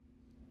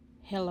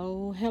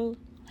Hello, hello.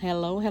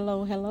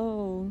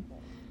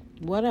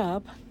 What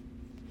up?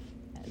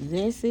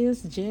 This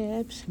is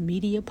Jeb's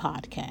Media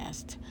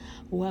Podcast.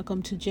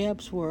 Welcome to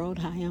Jeb's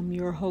World. I am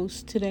your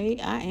host today.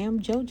 I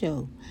am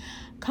JoJo.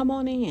 Come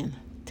on in,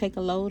 take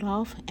a load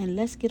off, and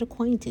let's get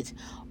acquainted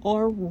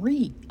or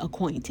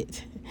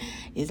reacquainted.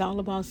 It's all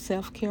about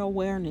self care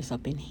awareness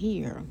up in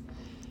here.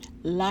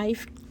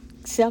 Life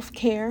self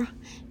care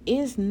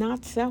is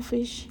not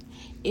selfish,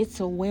 it's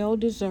a well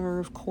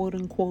deserved quote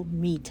unquote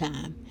me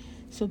time.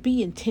 So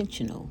be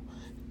intentional,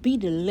 be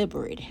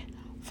deliberate,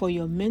 for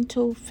your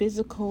mental,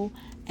 physical,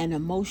 and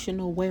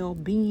emotional well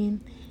being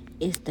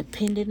is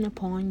dependent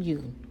upon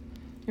you.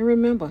 And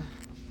remember,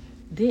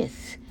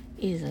 this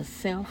is a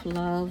self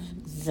love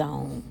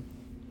zone.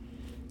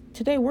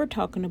 Today we're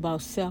talking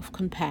about self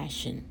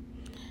compassion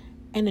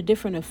and the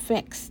different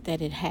effects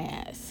that it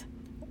has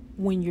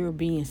when you're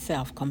being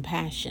self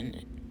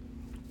compassionate.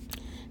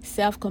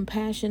 Self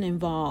compassion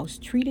involves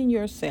treating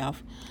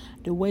yourself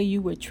the way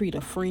you would treat a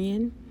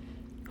friend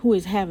who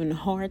is having a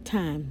hard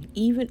time,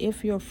 even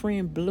if your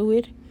friend blew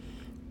it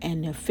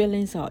and their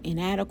feelings are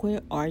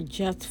inadequate or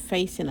just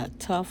facing a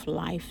tough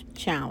life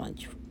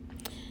challenge.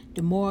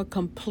 The more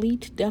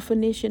complete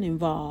definition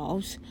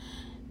involves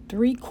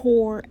three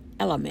core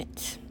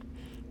elements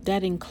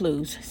that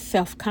includes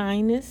self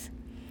kindness,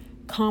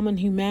 common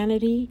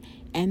humanity,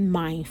 and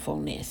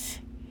mindfulness.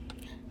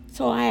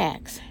 So I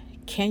ask,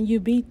 can you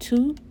be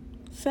too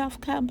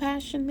self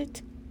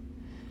compassionate?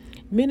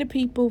 Many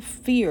people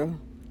fear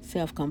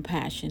self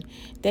compassion.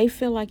 They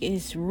feel like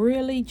it's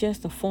really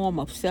just a form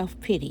of self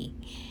pity.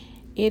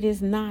 It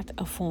is not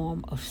a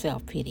form of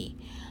self pity.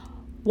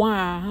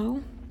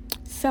 While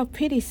self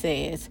pity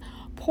says,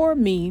 poor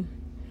me,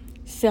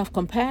 self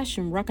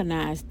compassion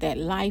recognizes that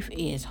life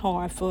is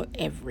hard for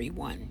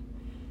everyone.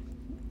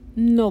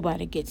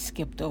 Nobody gets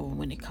skipped over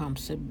when it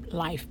comes to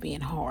life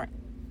being hard.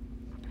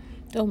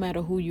 Don't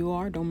matter who you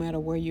are, don't matter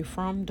where you're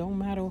from, don't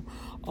matter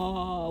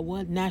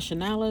what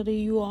nationality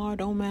you are,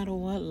 don't matter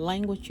what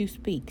language you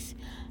speak.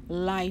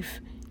 Life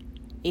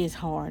is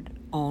hard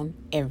on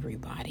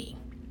everybody.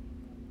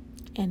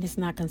 And it's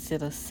not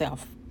considered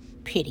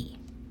self-pity,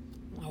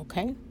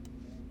 okay?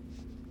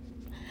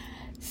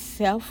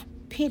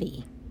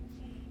 Self-pity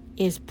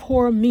is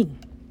poor me.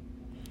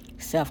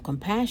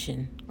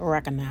 Self-compassion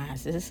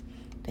recognizes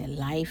that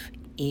life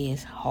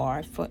is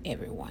hard for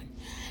everyone.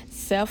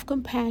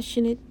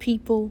 Self-compassionate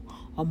people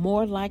are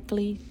more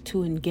likely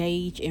to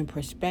engage in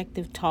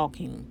perspective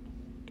talking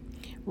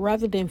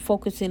rather than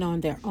focusing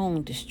on their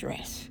own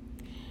distress.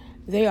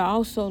 They are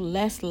also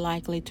less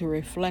likely to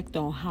reflect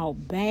on how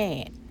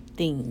bad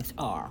things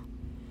are,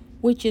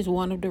 which is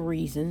one of the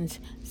reasons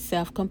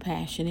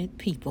self-compassionate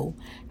people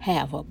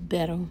have a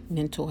better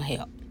mental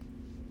health.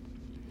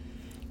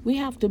 We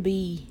have to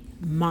be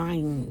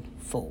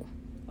mindful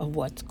of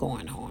what's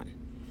going on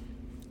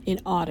in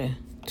order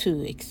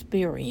to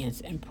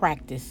experience and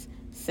practice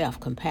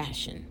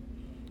self-compassion.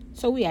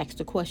 So we ask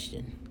the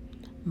question,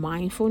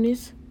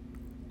 mindfulness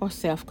or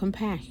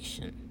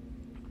self-compassion?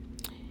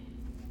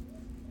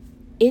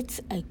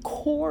 It's a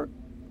core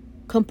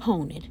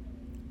component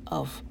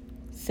of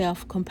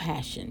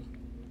self-compassion.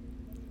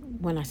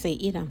 When I say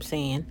it, I'm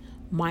saying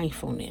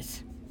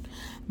mindfulness.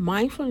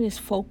 Mindfulness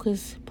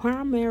focuses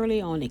primarily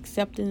on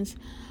acceptance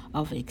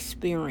of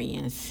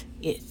experience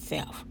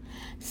itself.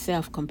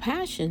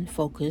 Self-compassion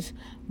focuses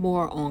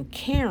more on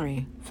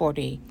caring for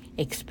the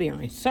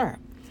experiencer.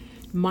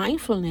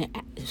 Mindfulness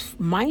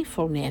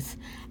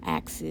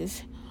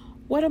asks,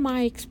 what am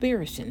I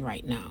experiencing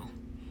right now?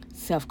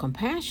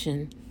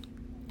 Self-compassion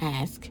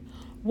asks,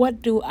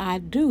 what do I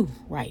do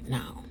right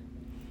now?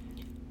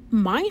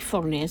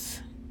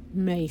 Mindfulness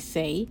may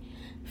say,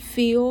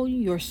 feel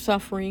your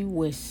suffering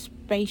with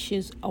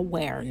spacious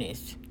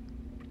awareness.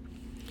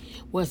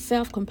 Well,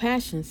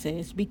 self-compassion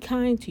says, be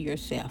kind to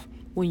yourself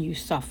when you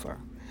suffer.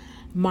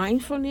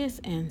 Mindfulness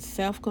and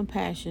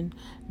self-compassion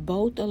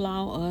both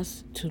allow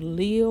us to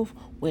live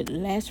with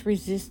less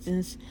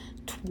resistance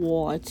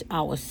towards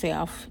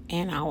ourselves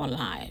and our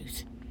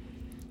lives.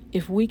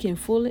 If we can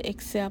fully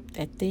accept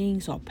that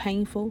things are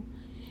painful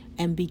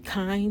and be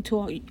kind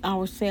to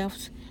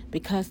ourselves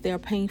because they're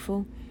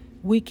painful,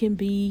 we can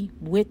be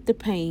with the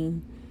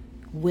pain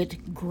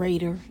with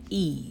greater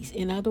ease.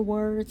 In other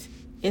words,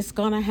 it's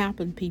going to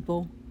happen,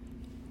 people.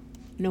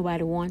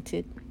 Nobody wants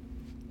it.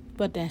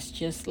 But that's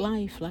just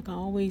life, like I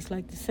always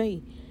like to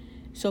say.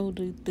 So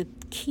the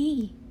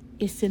key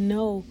is to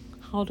know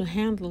how to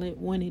handle it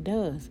when it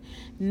does.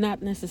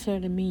 Not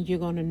necessarily mean you're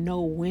going to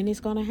know when it's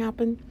going to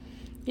happen.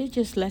 It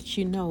just lets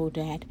you know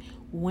that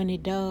when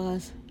it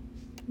does,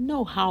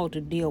 know how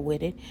to deal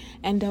with it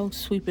and don't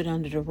sweep it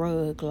under the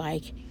rug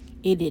like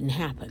it didn't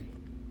happen.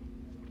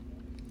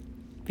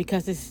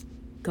 Because it's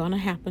going to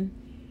happen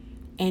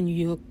and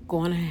you're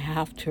going to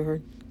have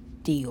to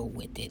deal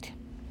with it.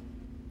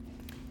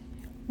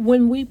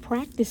 When we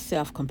practice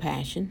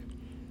self-compassion,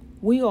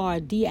 we are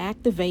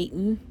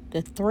deactivating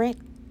the threat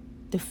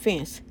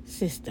defense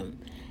system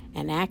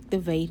and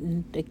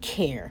activating the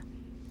care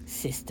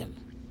system.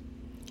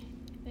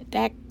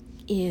 That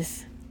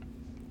is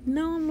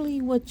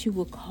normally what you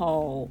would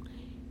call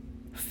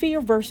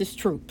fear versus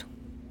truth.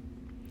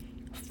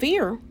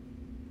 Fear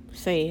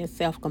says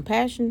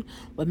self-compassion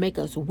will make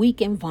us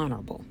weak and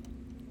vulnerable.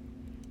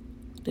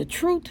 The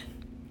truth,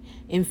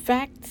 in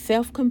fact,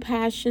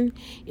 self-compassion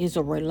is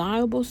a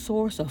reliable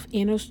source of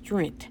inner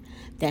strength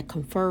that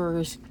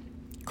confers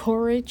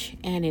courage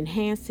and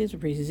enhances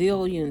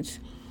resilience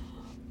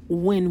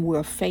when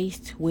we're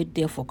faced with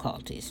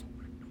difficulties.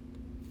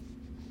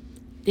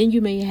 Then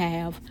you may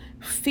have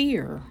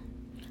fear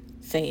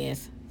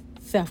says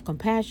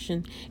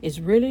self-compassion is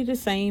really the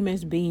same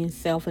as being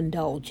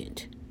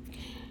self-indulgent.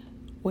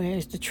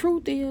 Whereas the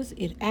truth is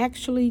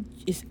actually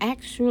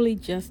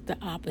just the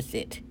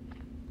opposite.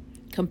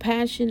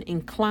 Compassion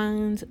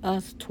inclines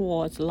us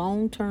towards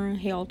long-term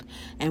health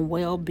and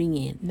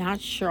well-being,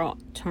 not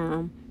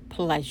short-term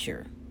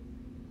pleasure.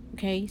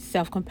 Okay,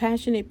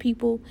 self-compassionate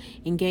people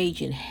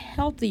engage in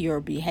healthier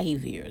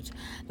behaviors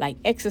like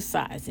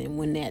exercising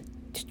when that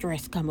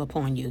stress come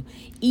upon you,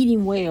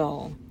 eating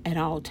well at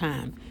all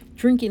times,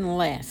 drinking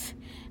less,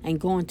 and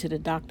going to the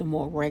doctor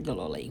more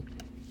regularly.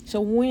 So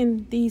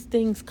when these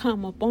things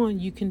come upon,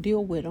 you can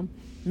deal with them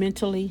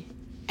mentally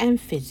and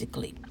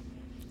physically.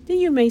 Then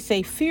you may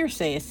say fear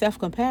says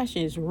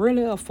self-compassion is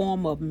really a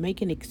form of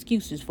making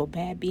excuses for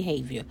bad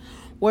behavior,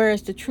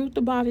 whereas the truth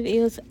about it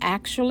is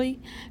actually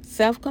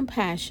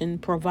self-compassion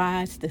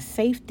provides the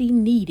safety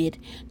needed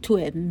to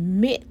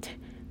admit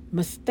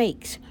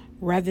mistakes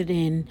rather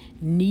than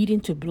needing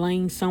to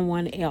blame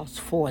someone else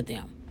for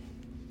them.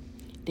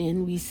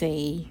 Then we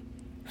say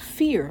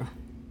fear.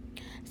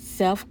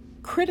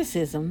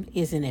 Self-criticism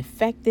is an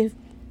effective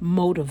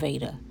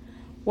motivator,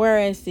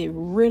 whereas it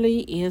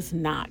really is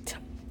not.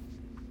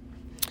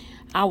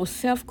 Our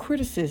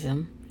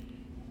self-criticism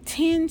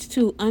tends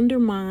to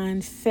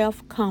undermine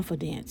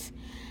self-confidence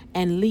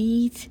and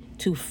leads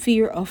to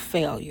fear of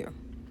failure.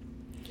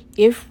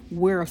 If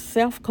we're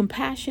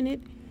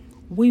self-compassionate,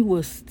 we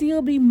will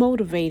still be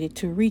motivated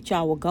to reach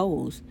our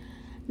goals,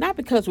 not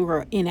because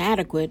we're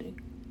inadequate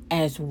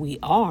as we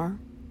are,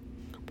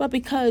 but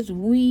because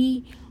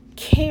we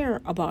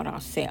care about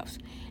ourselves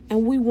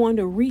and we want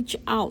to reach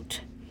out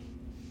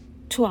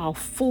to our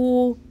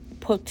full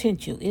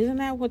potential. Isn't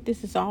that what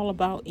this is all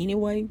about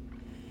anyway?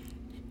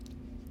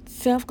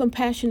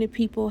 Self-compassionate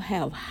people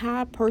have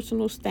high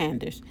personal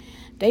standards.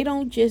 They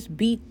don't just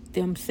beat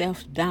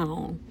themselves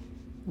down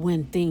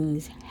when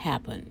things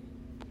happen.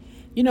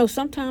 You know,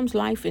 sometimes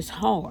life is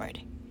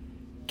hard.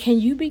 Can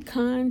you be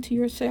kind to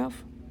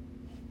yourself?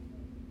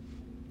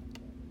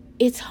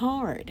 It's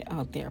hard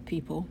out there,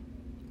 people.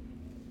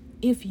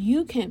 If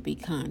you can't be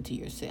kind to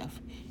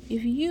yourself,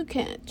 if you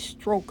can't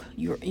stroke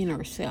your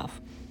inner self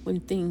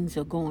when things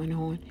are going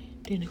on,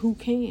 then who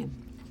can?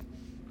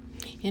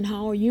 And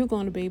how are you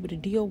going to be able to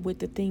deal with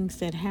the things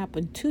that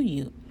happen to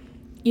you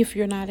if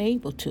you're not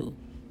able to?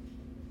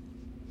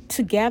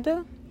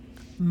 Together,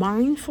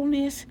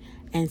 mindfulness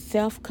and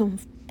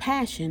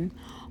self-compassion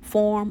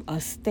form a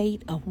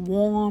state of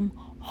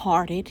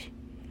warm-hearted,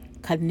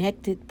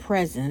 connected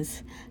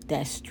presence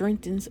that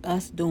strengthens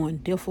us during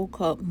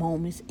difficult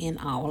moments in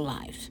our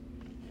lives.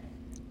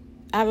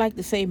 I like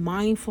to say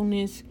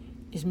mindfulness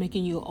is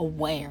making you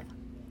aware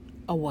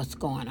of what's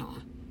going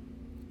on.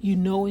 You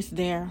know it's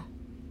there.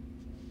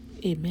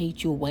 It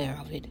made you aware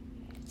of it.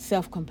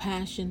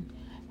 Self-compassion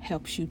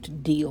helps you to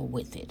deal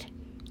with it.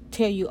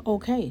 Tell you,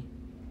 okay,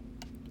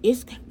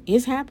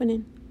 it's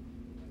happening.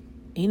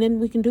 Ain't nothing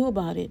we can do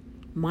about it.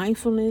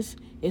 Mindfulness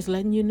is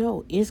letting you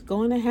know it's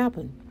going to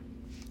happen.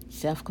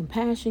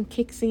 Self-compassion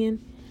kicks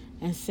in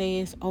and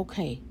says,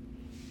 okay,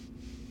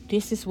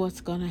 this is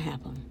what's going to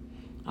happen.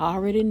 I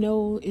already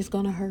know it's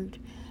going to hurt.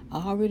 I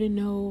already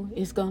know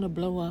it's going to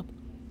blow up.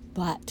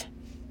 But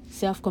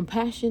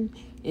self-compassion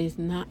is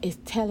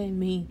telling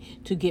me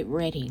to get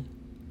ready.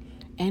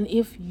 And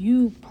if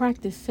you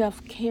practice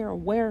self-care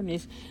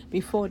awareness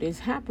before this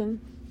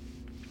happens,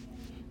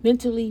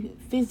 mentally,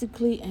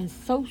 physically, and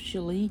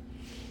socially,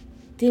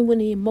 then when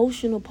the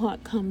emotional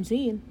part comes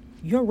in,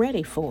 you're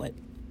ready for it.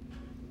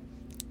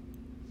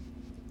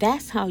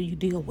 That's how you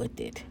deal with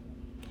it.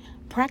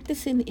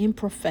 Practicing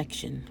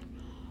imperfection.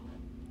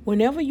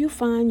 Whenever you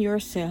find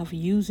yourself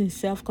using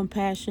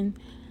self-compassion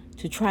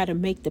to try to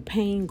make the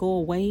pain go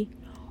away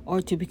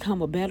or to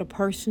become a better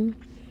person,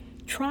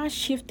 try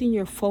shifting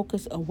your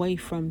focus away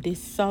from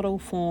this subtle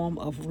form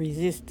of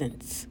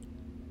resistance.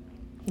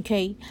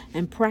 Okay?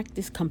 And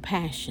practice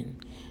compassion.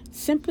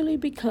 Simply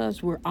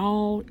because we're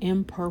all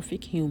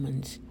imperfect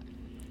humans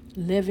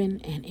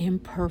living an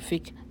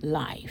imperfect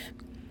life.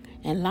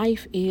 And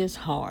life is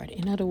hard.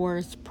 In other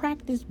words,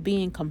 practice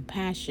being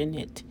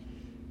compassionate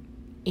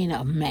in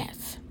a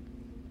mess.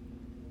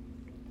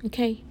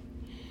 Okay?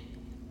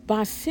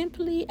 By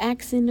simply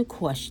asking the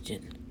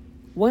question,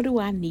 what do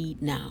I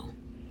need now?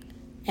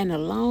 And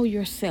allow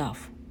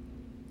yourself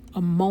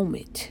a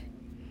moment,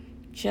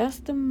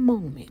 just a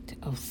moment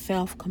of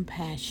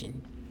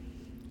self-compassion.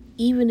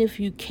 Even if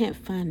you can't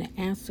find the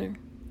answer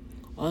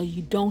or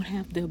you don't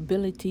have the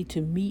ability to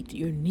meet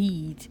your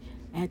needs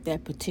at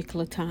that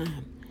particular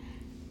time,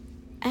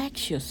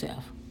 ask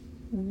yourself,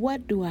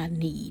 What do I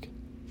need?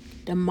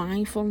 The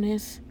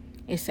mindfulness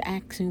is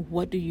asking,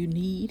 what do you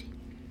need?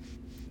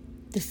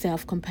 The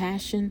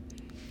self-compassion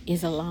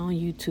is allowing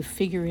you to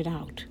figure it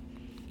out.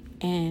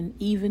 And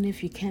even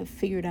if you can't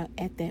figure it out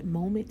at that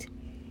moment,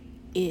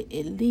 it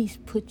at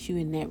least puts you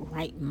in that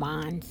right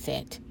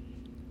mindset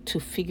to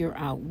figure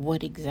out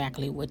what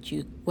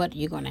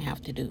you're going to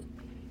have to do.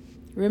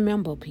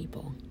 Remember,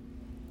 people,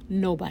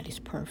 nobody's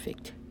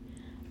perfect.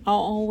 I'll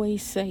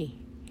always say,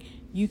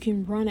 you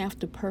can run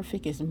after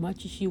perfect as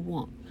much as you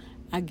want.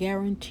 I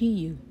guarantee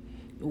you,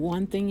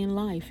 one thing in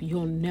life,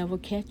 you'll never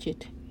catch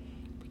it,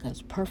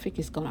 because perfect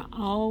is going to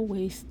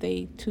always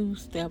stay 2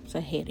 steps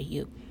ahead of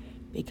you,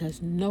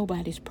 because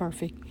nobody's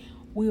perfect.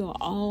 We are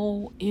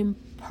all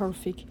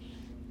imperfect,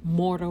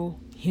 mortal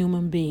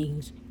human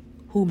beings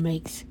who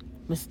makes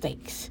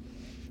mistakes.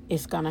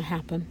 It's going to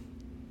happen.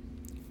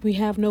 We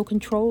have no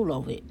control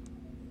over it.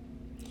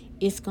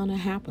 It's going to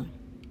happen.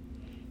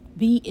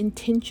 Be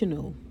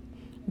intentional.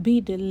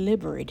 Be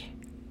deliberate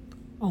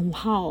on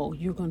how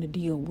you're going to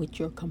deal with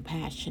your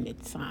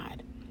compassionate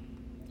side.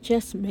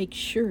 Just make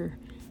sure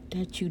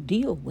that you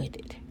deal with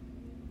it.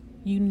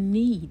 You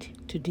need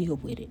to deal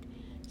with it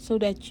so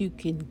that you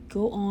can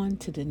go on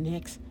to the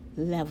next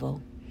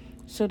level,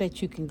 so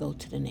that you can go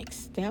to the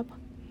next step,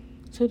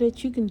 so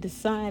that you can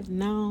decide,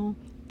 now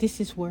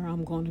this is where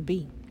I'm going to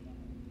be.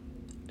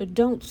 But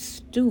don't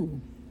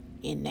stew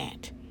in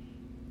that.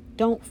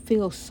 Don't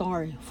feel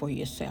sorry for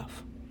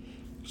yourself.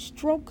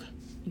 Stroke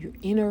your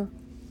inner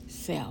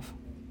self.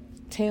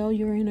 Tell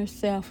your inner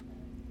self,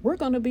 we're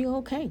going to be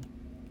okay.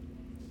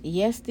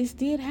 Yes, this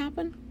did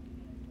happen,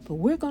 but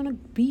we're going to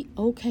be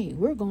okay.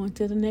 We're going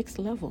to the next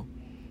level.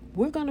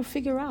 We're going to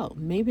figure out,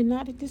 maybe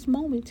not at this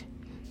moment,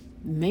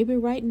 maybe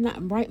not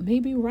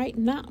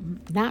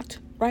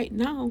right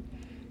now,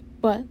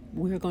 but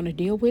we're going to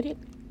deal with it.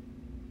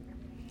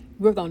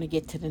 We're going to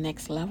get to the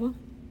next level,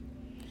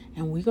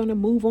 and we're going to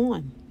move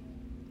on.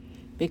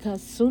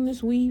 Because as soon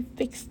as we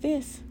fix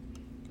this,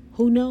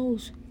 who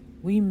knows,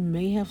 we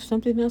may have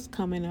something else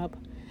coming up.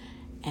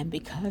 And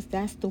because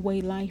that's the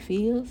way life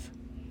is,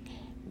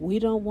 we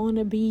don't want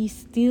to be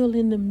still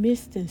in the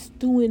midst and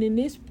stewing in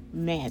this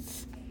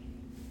mess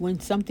when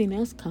something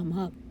else come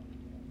up.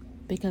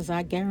 Because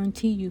I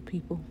guarantee you,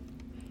 people,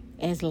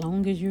 as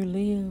long as you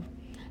live,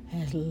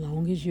 as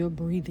long as you're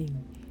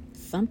breathing,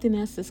 something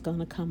else is going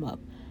to come up.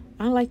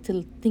 I like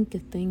to think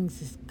of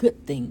things as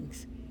good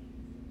things.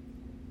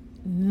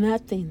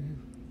 Nothing.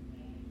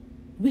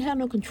 We have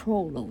no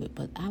control over it,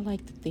 but I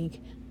like to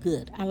think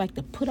good. I like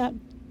to put out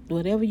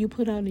whatever you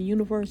put out in the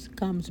universe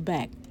comes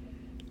back.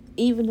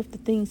 Even if the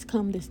things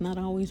come that's not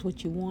always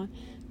what you want,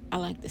 I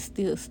like to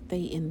still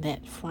stay in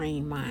that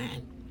frame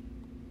mind.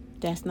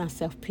 That's not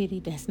self-pity.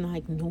 That's not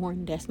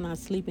ignoring. That's not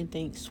sweeping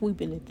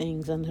the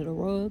things under the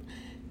rug.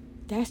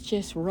 That's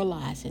just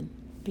realizing,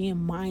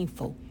 being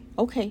mindful.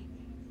 Okay,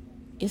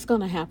 it's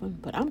going to happen,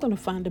 but I'm going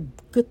to find a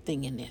good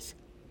thing in this.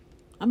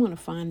 I'm going to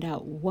find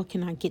out what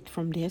can I get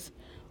from this,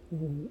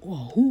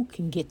 or who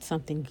can get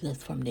something good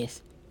from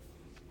this.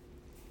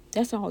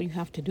 That's all you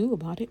have to do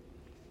about it.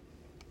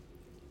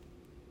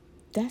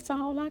 That's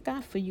all I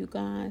got for you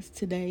guys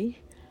today.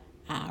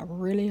 I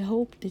really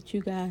hope that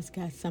you guys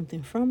got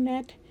something from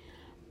that.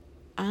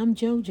 I'm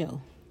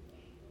JoJo.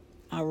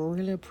 I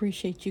really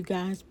appreciate you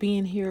guys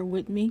being here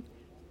with me.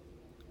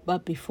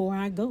 But before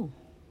I go,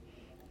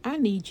 I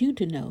need you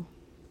to know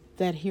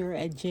that here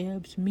at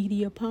Jeb's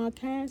Media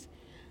Podcast,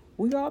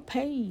 we are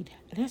paid.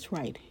 That's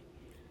right.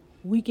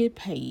 We get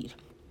paid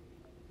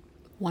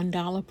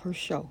 $1 per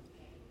show.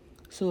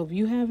 So if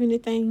you have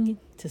anything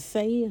to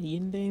say or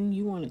anything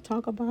you want to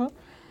talk about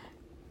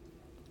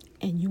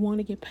and you want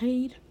to get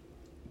paid,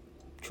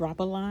 drop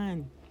a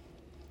line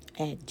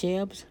at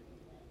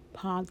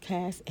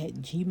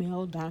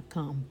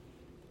jebspodcast@gmail.com.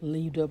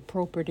 Leave the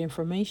appropriate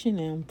information,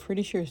 and I'm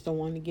pretty sure it's the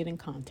one to get in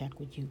contact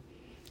with you.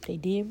 They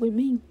did with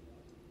me.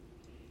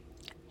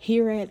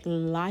 Here at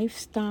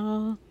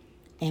Lifestyle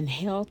and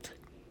Health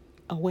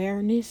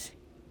Awareness,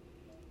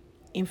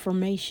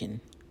 information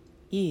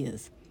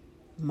is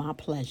my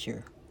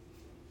pleasure.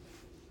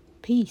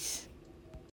 Peace.